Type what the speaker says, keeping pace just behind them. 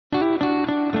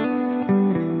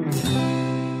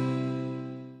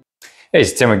Hey,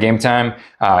 it's Tim with Game Time.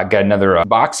 Got another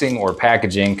boxing or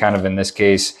packaging, kind of in this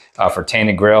case, for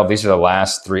Tainted Grail. These are the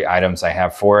last 3 items I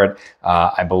have for it.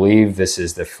 I believe this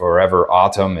is the Forever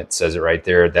Autumn. It says it right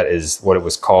there. That is what it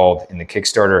was called in the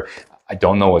Kickstarter. I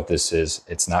don't know what this is.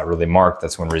 It's not really marked.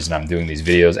 That's one reason I'm doing these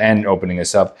videos and opening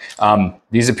this up.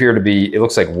 These appear to be, it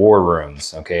looks like war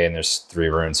runes, okay? And there's 3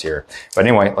 runes here. But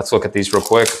anyway, let's look at these real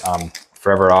quick.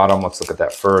 Forever Autumn, let's look at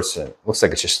that first. It looks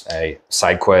like it's just a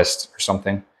side quest or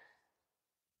something.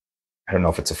 I don't know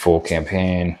if it's a full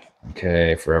campaign.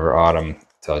 Okay, Forever Autumn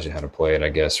tells you how to play it, I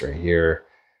guess, right here.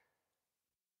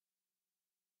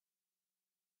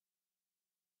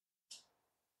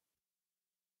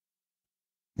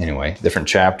 Anyway, different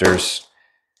chapters.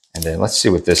 And then let's see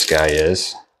what this guy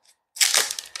is.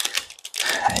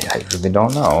 I really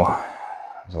don't know.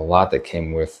 There's a lot that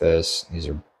came with this. These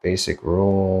are basic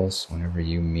rules whenever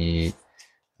you meet.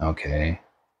 Okay.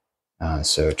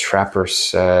 So Trapper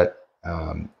set,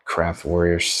 Craft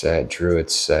Warrior set,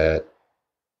 Druid set,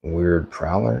 Weird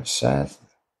Prowler set,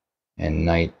 and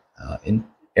Knight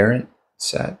Errant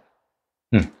set.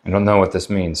 I don't know what this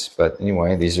means, but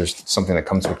anyway, these are something that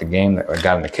comes with the game that I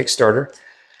got in the Kickstarter.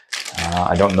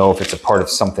 I don't know if it's a part of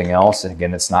something else. And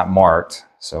again, it's not marked.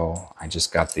 So I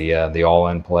just got the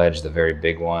all-in pledge, the very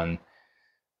big one.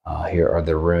 Here are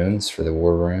the runes for the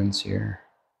war runes here.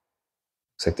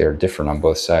 Looks like they're different on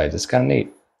both sides. It's kind of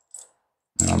neat.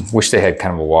 Wish they had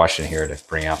kind of a wash in here to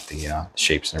bring out the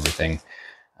shapes and everything.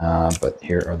 But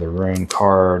here are the rune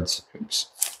cards. Oops.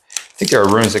 I think there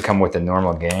are runes that come with the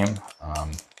normal game.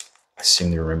 I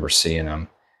seem to remember seeing them.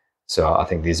 So I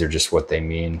think these are just what they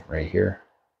mean right here.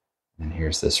 And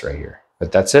here's this right here.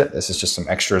 But that's it. This is just some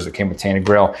extras that came with Tainted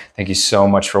Grail. Thank you so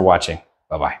much for watching.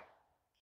 Bye-bye.